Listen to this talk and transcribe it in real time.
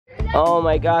Oh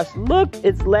my gosh, look,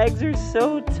 its legs are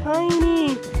so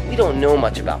tiny. We don't know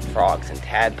much about frogs and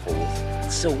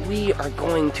tadpoles, so we are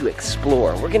going to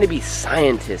explore. We're gonna be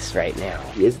scientists right now.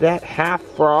 Is that half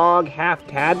frog, half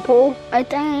tadpole? I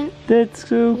think. That's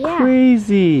so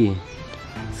crazy.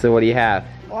 So what do you have?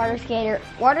 Water skater.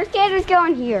 Water skater's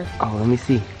going here. Oh, let me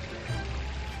see.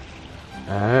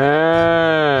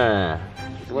 Ah.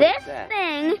 This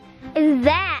thing is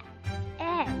that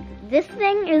egg. This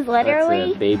thing is literally...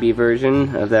 That's a baby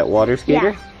version of that water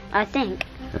skater? Yeah, I think.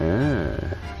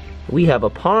 Ah. We have a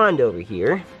pond over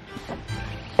here.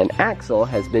 And Axel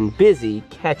has been busy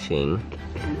catching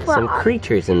some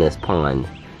creatures in this pond.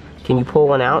 Can you pull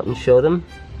one out and show them?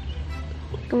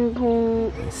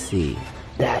 Let's see.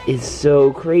 That is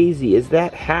so crazy. Is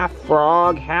that half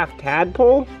frog, half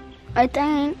tadpole? I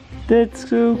think. That's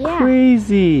so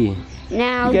crazy.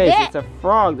 Now you guys, it's a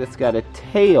frog that's got a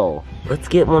tail. Let's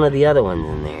get one of the other ones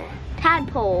in there.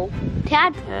 Tadpole.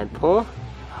 Tadpole?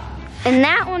 And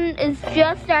that one is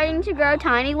just starting to grow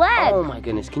tiny legs. Oh my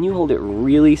goodness, can you hold it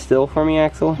really still for me,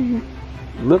 Axel?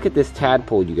 Look at this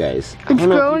tadpole, you guys. It's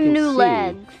growing new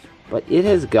legs. But it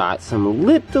has got some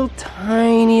little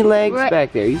tiny legs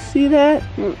back there. You see that?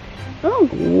 Oh.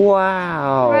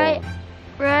 Wow.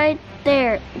 Right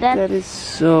there. That is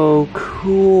so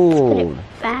cool. Put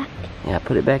it back. Yeah,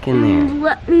 put it back in there.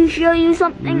 Let me show you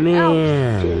something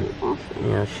else.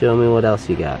 Yeah, show me what else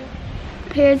you got.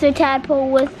 Here's a tadpole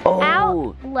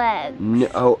without legs. No,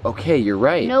 oh, okay, you're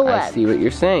right. No legs. I see what you're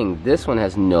saying. This one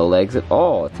has no legs at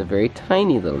all. It's a very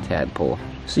tiny little tadpole.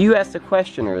 So you asked a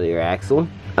question earlier, Axel,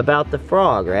 about the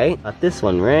frog, right? About this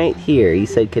one right here. You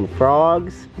said, can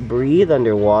frogs breathe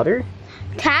underwater?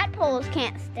 Tadpoles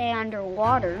can't stay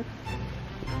underwater.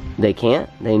 They can't?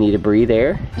 They need to breathe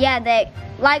air? Yeah, they,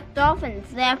 like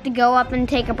dolphins, they have to go up and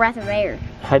take a breath of air.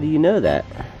 How do you know that?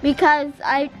 Because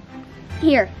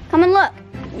here, come and look.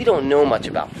 We don't know much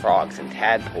about frogs and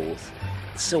tadpoles,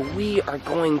 so we are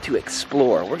going to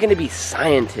explore. We're gonna be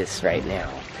scientists right now,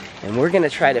 and we're gonna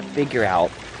try to figure out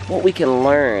what we can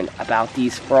learn about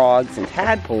these frogs and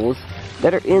tadpoles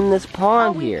that are in this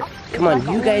pond here. Come on,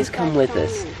 you guys come with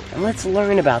us, and let's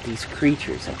learn about these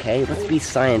creatures, okay? Let's be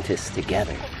scientists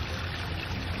together.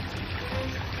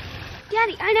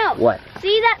 Daddy, I know. What?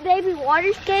 See that baby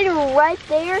water skater right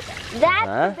there?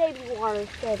 That's the baby water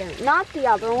skater, not the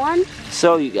other one.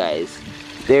 So you guys,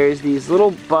 there's these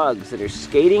little bugs that are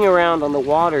skating around on the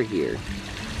water here.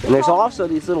 And there's also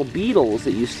these little beetles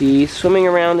that you see swimming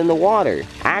around in the water.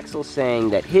 Axel's saying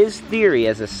that his theory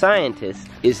as a scientist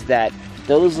is that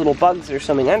those little bugs that are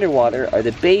swimming underwater are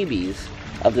the babies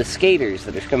of the skaters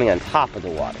that are swimming on top of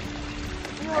the water.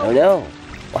 I don't know.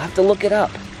 We'll have to look it up.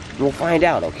 We'll find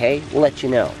out, okay? We'll let you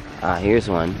know. Ah, here's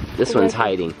one. This one's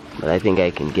hiding, but I think I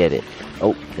can get it.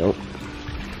 Oh, nope.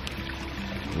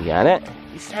 You got it?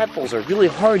 These tadpoles are really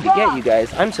hard to get, you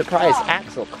guys. I'm surprised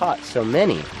Axel caught so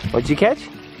many. What'd you catch?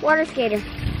 Water skater.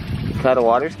 You caught a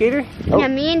water skater? Oh. Yeah,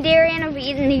 me and Darian have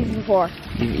eaten these before.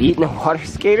 You've eaten a water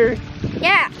skater?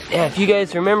 Yeah. Yeah, if you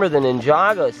guys remember the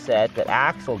Ninjago set that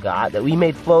Axel got that we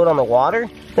made float on the water,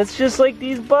 that's just like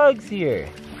these bugs here.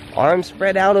 Arms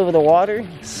spread out over the water.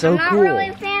 So cool. I'm not really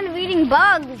a fan of eating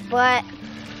bugs, but...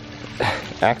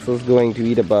 Axel's going to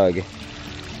eat a bug.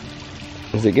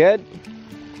 Is it good?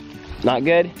 Not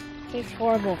good? Tastes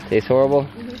horrible. Tastes horrible?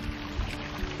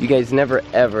 You guys never,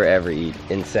 ever, ever eat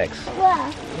insects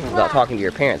without talking to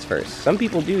your parents first. Some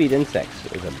people do eat insects.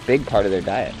 It's a big part of their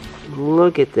diet.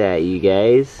 Look at that, you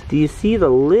guys. Do you see the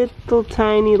little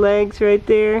tiny legs right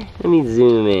there? Let me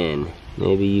zoom in.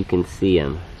 Maybe you can see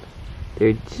them.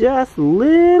 They're just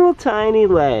little tiny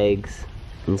legs.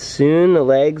 And soon the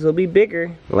legs will be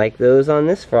bigger, like those on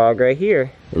this frog right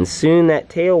here. And soon that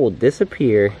tail will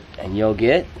disappear, and you'll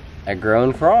get a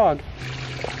grown frog.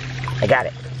 I got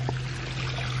it.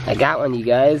 I got one, you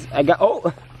guys.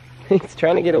 Oh, he's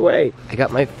trying to get away. I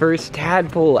got my first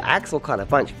tadpole. Axel caught a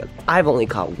bunch, but I've only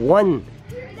caught one.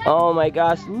 Oh my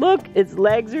gosh, look, its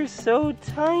legs are so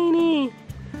tiny.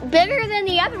 Bigger than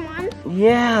the other one.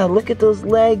 Yeah, look at those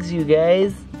legs, you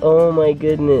guys. Oh my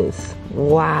goodness.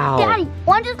 Wow. Daddy,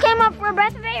 one just came up for a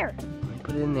breath of air.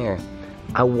 Put it in there.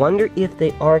 I wonder if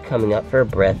they are coming up for a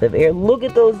breath of air. Look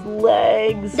at those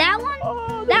legs. That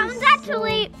one, that one's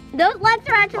actually, those legs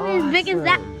are actually as big as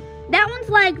that. That one's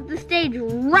like the stage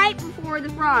right before the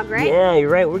frog, right? Yeah, you're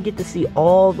right. We get to see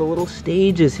all the little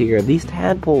stages here of these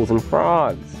tadpoles and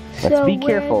frogs. Let's be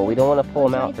careful. We don't want to pull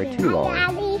them out for too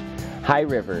long. Hi,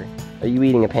 River. Are you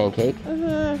eating a pancake?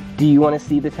 Do you want to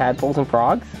see the tadpoles and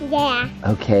frogs? Yeah.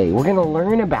 Okay, we're going to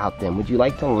learn about them. Would you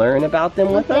like to learn about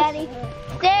them with us? Daddy,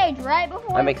 stage right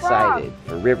before I'm the frog. excited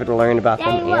for River to learn about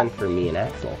them Look. and for me and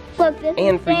Axel. Look, this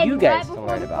And is for stage you guys right to before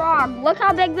learn the about frog. Look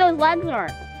how big those legs are.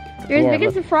 They're as Yeah, big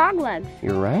as look. the frog legs.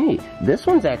 You're right. This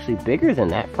one's actually bigger than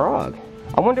that frog.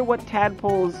 I wonder what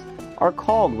tadpoles are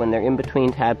called when they're in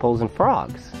between tadpoles and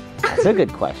frogs. That's a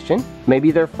good question.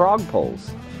 Maybe they're frog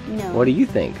poles. No. What do you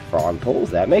think? Frog poles?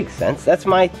 That makes sense. That's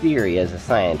my theory as a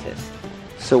scientist.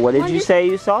 So what did you say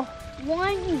you saw?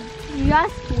 One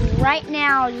just right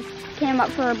now just came up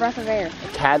for a breath of air.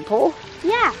 A tadpole?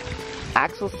 Yeah.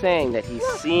 Axel's saying that he's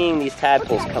seeing these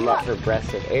tadpoles come up for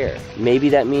breaths of air. Maybe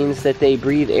that means that they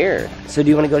breathe air. So do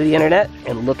you want to go to the internet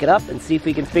and look it up and see if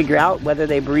we can figure out whether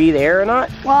they breathe air or not?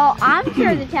 Well, I'm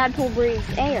sure the tadpole breathes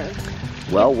air.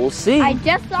 Well, we'll see. I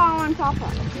just saw one pop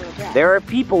up. There are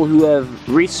people who have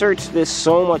researched this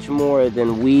so much more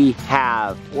than we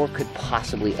have or could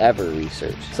possibly ever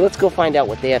research. So let's go find out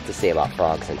what they have to say about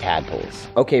frogs and tadpoles.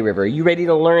 Okay, River, are you ready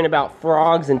to learn about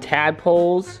frogs and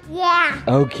tadpoles? Yeah.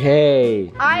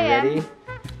 Okay. I am. Ready?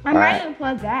 I'm ready to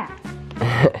play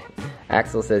that.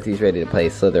 Axel says he's ready to play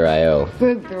Slither.io.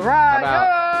 How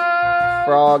about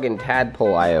Frog and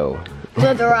Tadpole.io?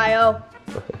 Slither.io.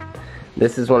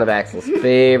 This is one of Axel's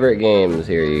favorite games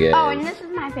here, you guys. Oh, and this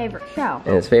is my favorite show.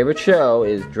 And his favorite show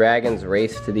is Dragon's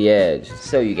Race to the Edge.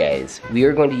 So you guys, we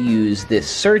are going to use this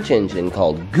search engine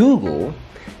called Google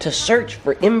to search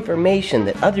for information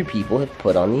that other people have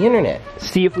put on the internet.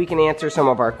 See if we can answer some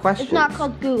of our questions. It's not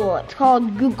called Google, it's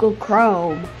called Google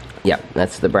Chrome. Yep,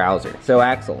 that's the browser. So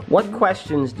Axel, what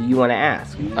questions do you want to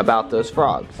ask about those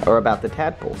frogs or about the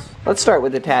tadpoles? Let's start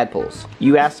with the tadpoles.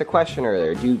 You asked a question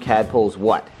earlier. Do tadpoles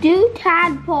what? Do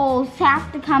tadpoles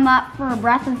have to come up for a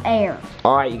breath of air?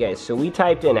 All right, you guys, so we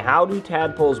typed in, how do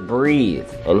tadpoles breathe?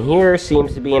 And here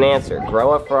seems to be an answer,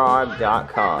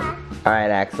 growafrog.com. All right,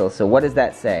 Axel, so what does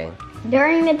that say?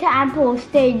 During the tadpole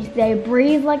stage, they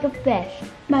breathe like a fish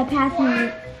by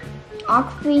passing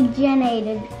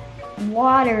oxygenated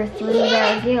water through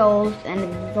their gills and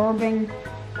absorbing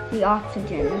the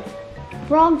oxygen.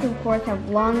 Frogs, of course, have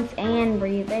lungs and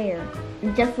breathe air,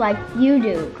 just like you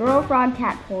do. Girl frog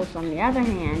tadpoles, on the other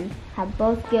hand, have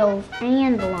both gills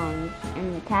and lungs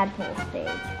in the tadpole stage.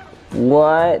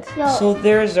 What? So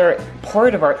there's our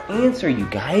part of our answer, you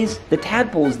guys. The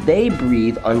tadpoles, they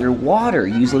breathe underwater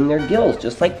using their gills,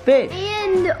 just like fish.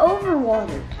 And over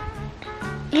water.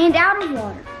 And out of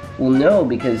water. Well, no,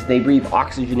 because they breathe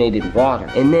oxygenated water.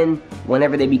 And then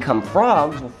whenever they become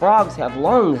frogs, well, frogs have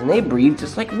lungs and they breathe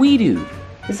just like we do.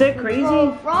 Is that crazy?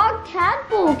 Well, frog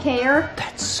tadpole care.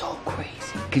 That's so crazy.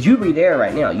 Because you breathe air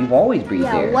right now. You've always breathed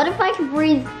air. Yeah, what if I could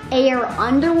breathe air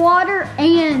underwater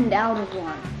and out of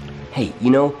water? Hey, you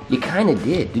know, you kind of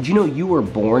did. Did you know you were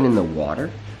born in the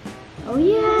water? Oh,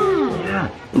 yeah. Yeah.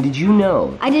 And did you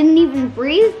know? I didn't even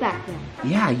breathe back then.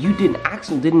 Yeah, you didn't.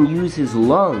 Axel didn't use his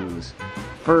lungs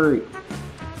for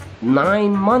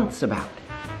 9 months about.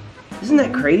 Isn't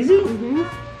that crazy?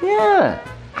 Mm-hmm. Yeah.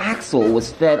 Axel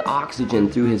was fed oxygen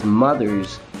through his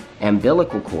mother's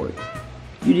umbilical cord.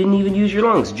 You didn't even use your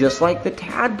lungs, just like the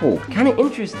tadpole. Kind of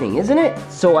interesting, isn't it?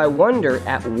 So I wonder,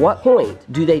 at what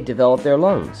point do they develop their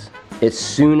lungs? As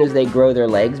soon as they grow their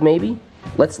legs, maybe?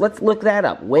 Let's look that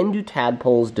up. When do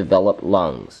tadpoles develop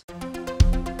lungs?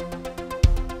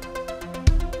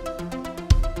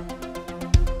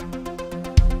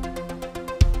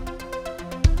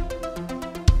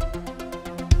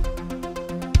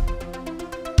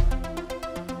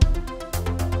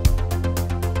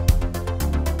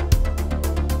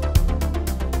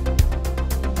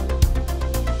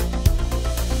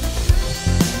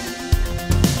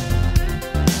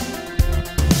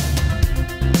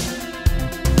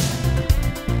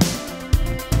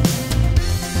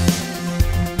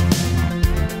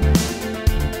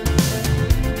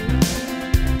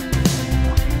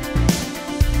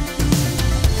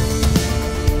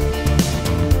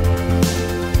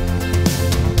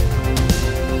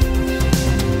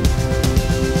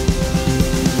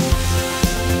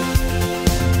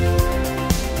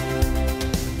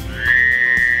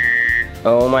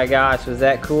 Oh my gosh, was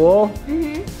that cool?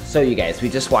 Mm-hmm. So you guys, we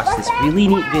just watched this really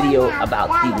neat video about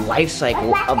the life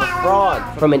cycle of a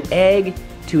frog. From an egg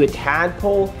to a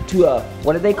tadpole to a,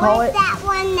 what did they call it? What's that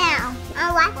one now?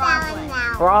 Oh, what's that one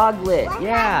now? Froglet, What's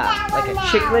yeah. that Like one a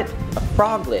now? chicklet, a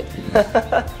froglet.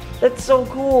 That's so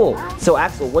cool. So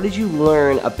Axel, what did you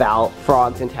learn about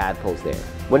frogs and tadpoles there?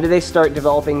 When do they start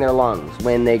developing their lungs?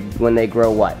 When they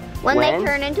grow what? When they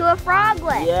turn into a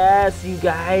froglet. Yes, you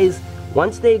guys.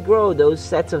 Once they grow those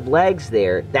sets of legs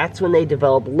there, that's when they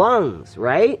develop lungs,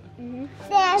 right?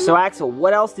 Mm-hmm. So Axel,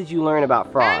 what else did you learn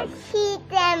about frogs? Teach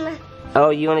them. Oh,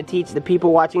 you want to teach the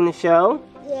people watching the show?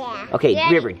 Yeah. Okay, Yeah.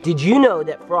 River, did you know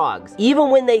that frogs, even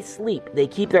when they sleep, they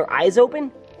keep their eyes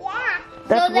open? Yeah.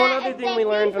 That's So one that other if thing they we see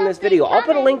learned from this something video. I'll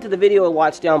put a coming- link to the video to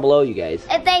watch down below, you guys.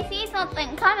 If they see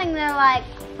something coming, they're like,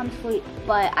 I'm asleep,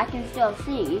 but I can still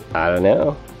see. I don't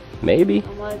know. Maybe.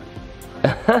 I'm like,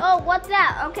 oh, what's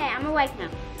that? Okay, I'm awake now.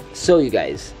 So, you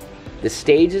guys, the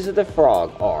stages of the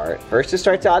frog are, first it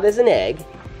starts out as an egg,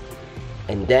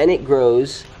 and then it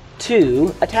grows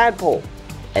to a tadpole.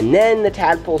 And then the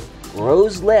tadpole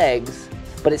grows legs,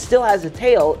 but it still has a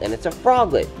tail, and it's a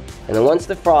froglet. And then once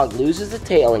the frog loses the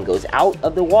tail and goes out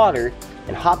of the water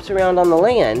and hops around on the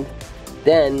land,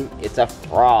 then it's a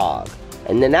frog.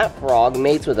 And then that frog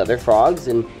mates with other frogs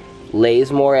and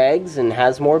lays more eggs and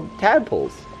has more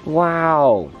tadpoles.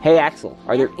 Wow. Hey Axel,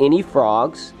 are there any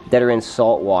frogs that are in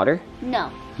salt water?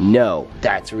 No. No.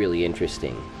 That's really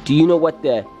interesting. Do you know what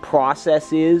the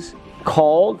process is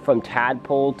called from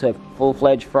tadpole to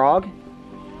full-fledged frog?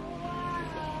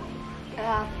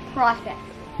 Process.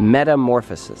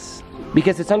 Metamorphosis.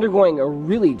 Because it's undergoing a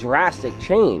really drastic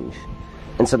change.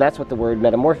 And so that's what the word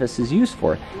metamorphosis is used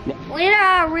for. We need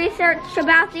to research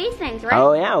about these things, right?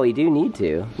 Oh yeah, we do need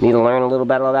to. Need to learn a little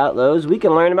bit about those. We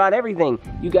can learn about everything.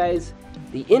 You guys,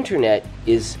 the internet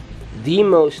is the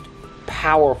most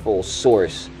powerful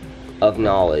source of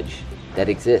knowledge that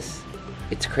exists.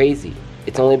 It's crazy.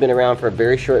 It's only been around for a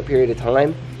very short period of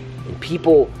time, and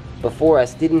people before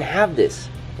us didn't have this.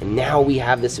 And now we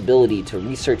have this ability to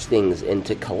research things and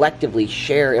to collectively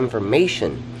share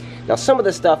information. Now, some of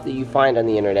the stuff that you find on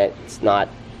the internet, it's not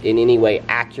in any way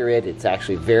accurate. It's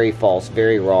actually very false,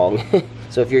 very wrong.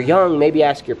 So if you're young, maybe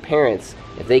ask your parents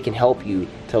if they can help you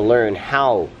to learn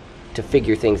how to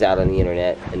figure things out on the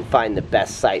internet and find the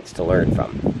best sites to learn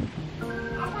from.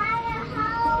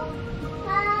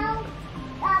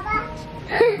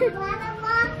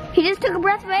 He just took a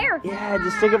breath of air. Yeah,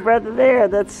 just took a breath of air.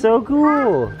 That's so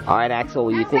cool. All right, Axel,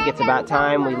 you think it's about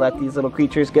time we let these little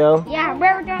creatures go? Yeah,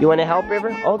 River. You want to help,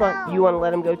 River? Hold on. You want to let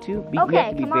them go too? We have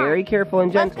to be come very on. careful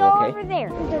and Let's gentle, go okay? over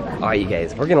there. All right, you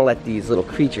guys, we're going to let these little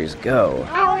creatures go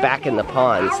back in the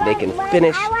pond so they can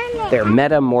finish their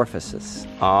metamorphosis.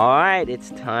 All right,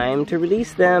 it's time to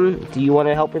release them. Do you want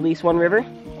to help release one, River?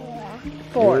 Yeah.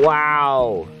 4.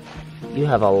 Wow. You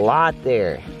have a lot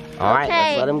there. All right,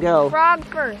 let's let them go. Frog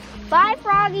first. Bye,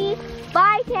 Froggy.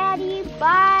 Bye, Taddy.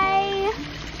 Bye.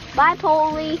 Bye,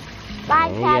 Polly. Bye,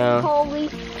 There you Taddy, go. Polly.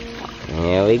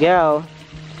 There we go.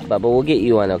 Bubba will get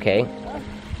you one, okay?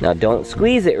 Now don't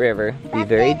squeeze it, River. Be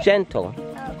very gentle.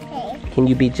 Okay. Can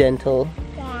you be gentle?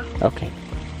 Yeah. Okay.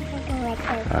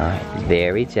 Alright,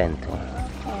 very gentle.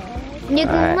 You can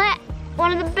Alright. let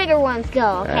one of the bigger ones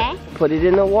go, okay? Alright, put it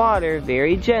in the water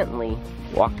very gently.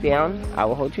 Walk down. I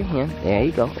will hold your hand. There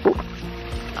you go.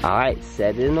 Alright,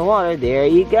 set it in the water. There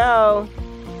you go.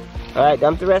 Alright,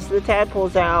 dump the rest of the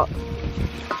tadpoles out.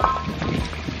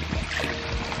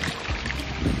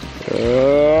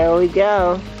 There we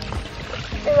go.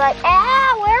 They're like,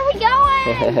 where are we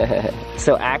going?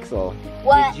 So Axel,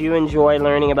 What? did you enjoy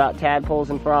learning about tadpoles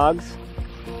and frogs?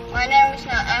 My name is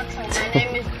not Axel. My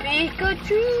name is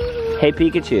Pikachu. Hey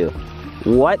Pikachu,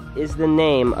 what is the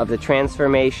name of the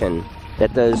transformation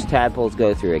that those tadpoles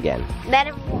go through again?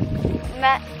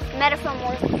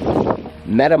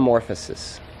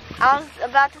 Metamorphosis. I was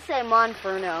about to say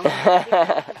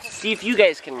Monferno. See if you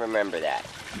guys can remember that.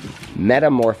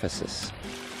 Metamorphosis.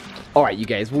 Alright you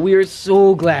guys, well, we are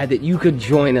so glad that you could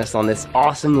join us on this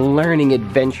awesome learning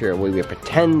adventure where we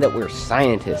pretend that we're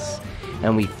scientists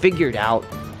and we figured out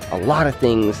a lot of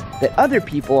things that other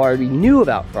people already knew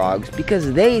about frogs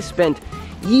because they spent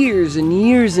years and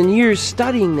years and years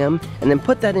studying them and then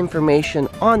put that information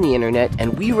on the internet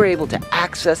and we were able to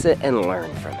access it and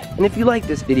learn from it. And if you like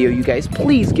this video, you guys,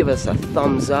 please give us a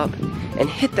thumbs up and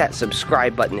hit that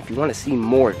subscribe button if you want to see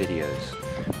more videos.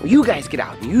 Well, you guys get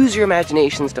out and use your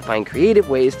imaginations to find creative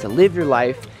ways to live your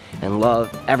life and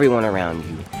love everyone around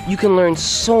you. You can learn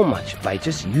so much by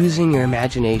just using your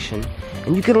imagination,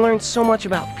 and you can learn so much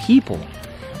about people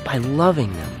by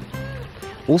loving them.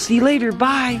 We'll see you later.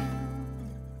 Bye.